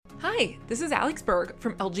Hi, this is Alex Berg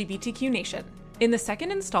from LGBTQ Nation. In the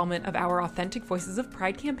second installment of our Authentic Voices of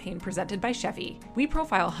Pride campaign presented by Chevy, we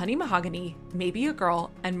profile Honey Mahogany, Maybe a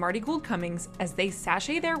Girl, and Marty Gould Cummings as they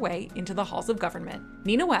sashay their way into the halls of government.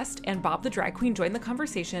 Nina West and Bob the Drag Queen join the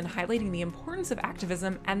conversation, highlighting the importance of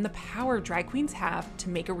activism and the power drag queens have to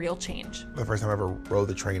make a real change. The first time I ever rode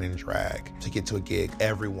the train in drag to get to a gig,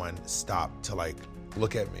 everyone stopped to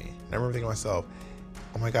look at me. And I remember thinking to myself,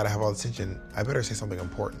 oh my God, I have all this attention. I better say something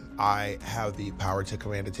important. I have the power to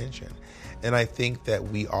command attention. And I think that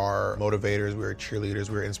we are motivators, we are cheerleaders,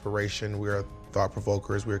 we are inspiration, we are thought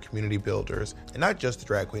provokers, we are community builders. And not just the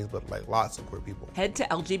drag queens, but lots of queer people. Head to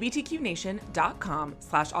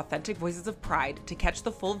lgbtqnation.com/authentic voices of pride to catch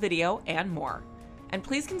the full video and more. And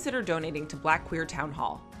please consider donating to Black Queer Town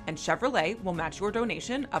Hall. And Chevrolet will match your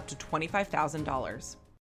donation up to $25,000.